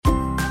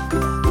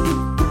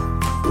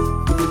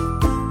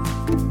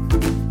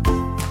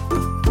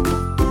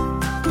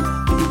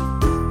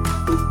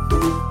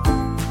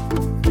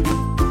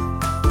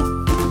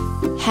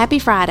Happy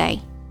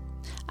Friday!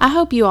 I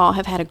hope you all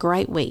have had a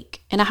great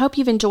week, and I hope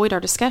you've enjoyed our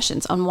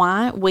discussions on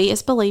why we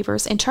as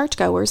believers and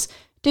churchgoers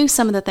do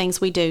some of the things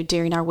we do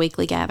during our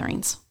weekly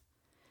gatherings.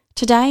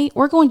 Today,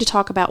 we're going to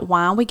talk about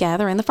why we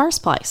gather in the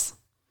first place.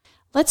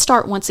 Let's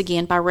start once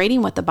again by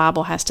reading what the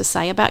Bible has to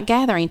say about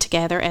gathering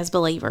together as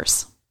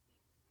believers.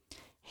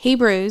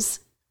 Hebrews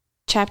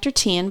chapter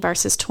 10,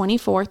 verses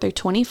 24 through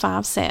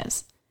 25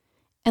 says,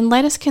 "And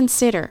let us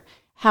consider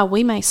how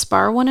we may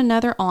spur one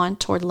another on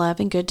toward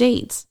love and good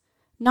deeds,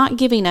 not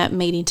giving up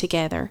meeting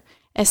together,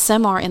 as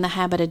some are in the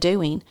habit of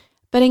doing,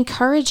 but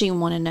encouraging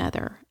one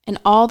another, and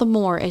all the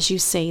more as you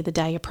see the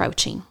day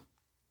approaching."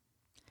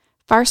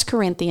 1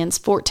 Corinthians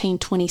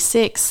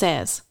 14:26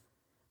 says,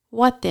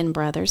 "What then,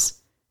 brothers?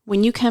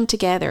 When you come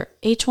together,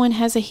 each one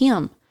has a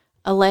hymn,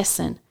 a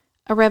lesson,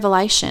 a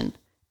revelation,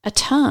 a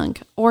tongue,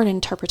 or an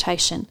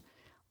interpretation.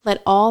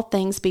 Let all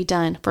things be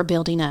done for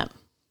building up."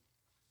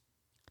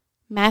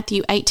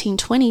 Matthew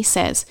 18:20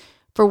 says,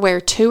 "For where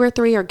 2 or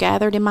 3 are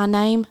gathered in my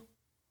name,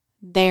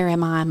 there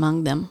am I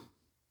among them."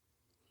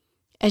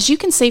 As you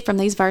can see from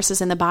these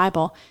verses in the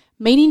Bible,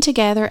 meeting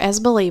together as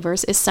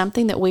believers is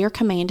something that we are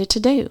commanded to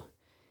do.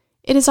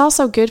 It is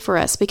also good for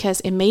us because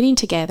in meeting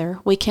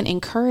together, we can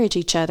encourage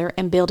each other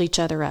and build each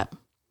other up.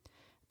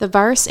 The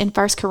verse in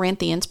 1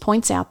 Corinthians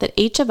points out that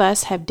each of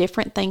us have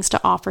different things to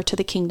offer to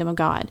the kingdom of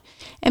God,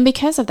 and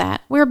because of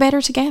that, we're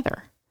better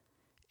together.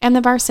 And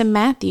the verse in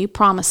Matthew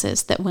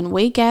promises that when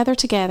we gather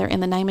together in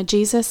the name of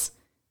Jesus,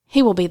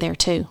 He will be there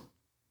too.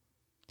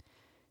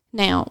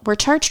 Now, where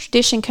church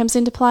tradition comes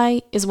into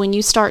play is when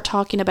you start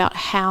talking about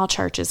how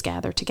churches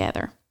gather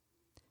together.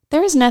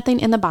 There is nothing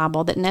in the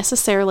Bible that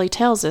necessarily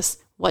tells us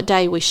what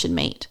day we should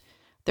meet.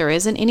 There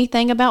isn't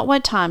anything about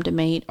what time to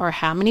meet or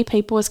how many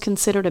people is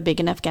considered a big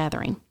enough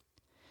gathering.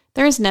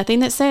 There is nothing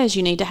that says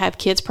you need to have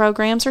kids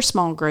programs or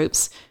small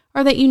groups,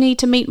 or that you need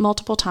to meet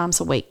multiple times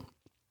a week.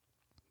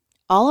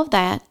 All of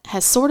that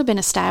has sort of been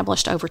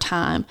established over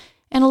time,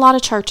 and a lot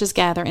of churches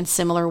gather in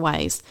similar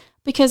ways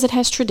because it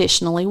has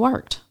traditionally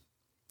worked.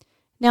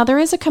 Now, there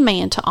is a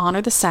command to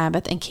honor the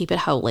Sabbath and keep it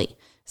holy.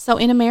 So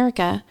in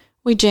America,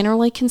 we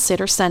generally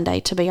consider Sunday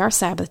to be our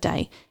Sabbath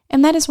day,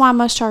 and that is why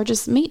most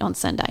churches meet on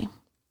Sunday.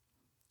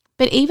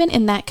 But even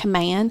in that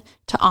command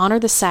to honor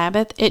the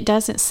Sabbath, it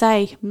doesn't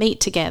say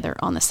meet together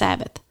on the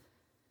Sabbath.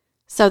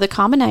 So the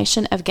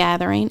combination of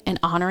gathering and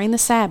honoring the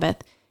Sabbath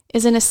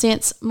is in a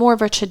sense more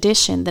of a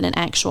tradition than an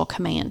actual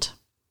command.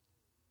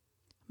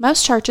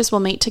 Most churches will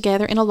meet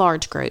together in a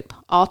large group,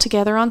 all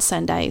together on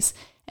Sundays,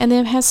 and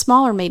then have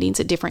smaller meetings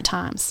at different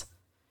times.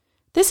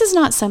 This is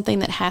not something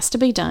that has to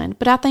be done,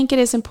 but I think it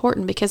is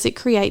important because it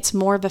creates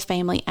more of a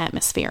family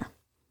atmosphere.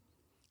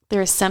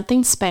 There is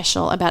something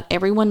special about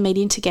everyone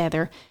meeting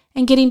together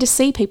and getting to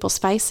see people's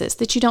faces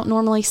that you don't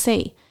normally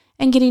see,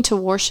 and getting to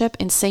worship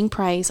and sing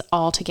praise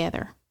all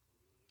together.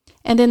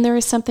 And then there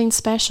is something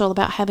special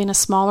about having a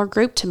smaller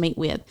group to meet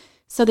with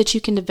so that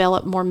you can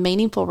develop more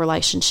meaningful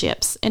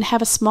relationships and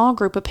have a small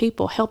group of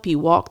people help you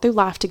walk through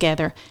life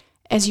together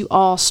as you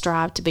all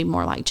strive to be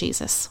more like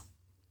Jesus.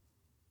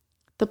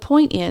 The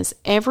point is,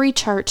 every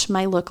church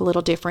may look a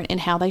little different in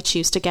how they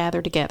choose to gather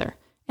together,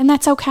 and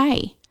that's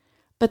okay.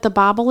 But the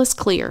Bible is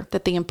clear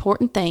that the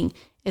important thing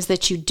is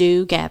that you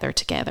do gather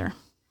together.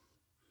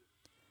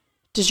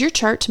 Does your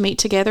church meet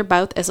together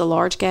both as a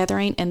large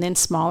gathering and then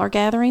smaller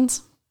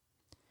gatherings?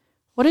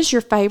 What is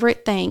your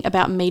favorite thing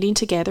about meeting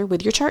together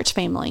with your church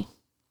family?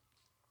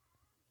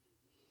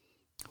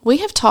 We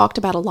have talked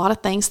about a lot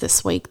of things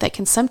this week that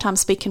can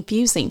sometimes be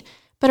confusing,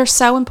 but are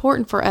so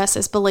important for us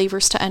as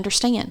believers to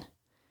understand.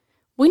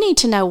 We need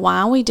to know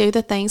why we do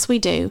the things we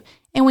do,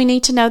 and we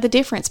need to know the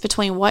difference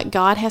between what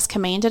God has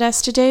commanded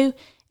us to do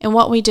and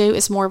what we do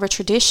is more of a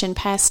tradition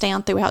passed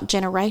down throughout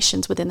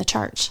generations within the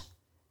church.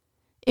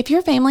 If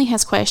your family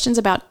has questions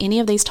about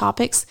any of these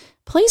topics,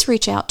 please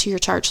reach out to your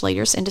church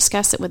leaders and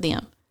discuss it with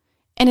them.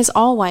 And as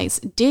always,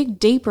 dig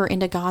deeper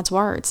into God's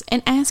words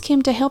and ask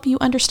Him to help you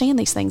understand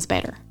these things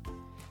better.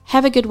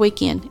 Have a good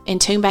weekend and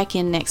tune back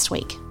in next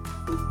week.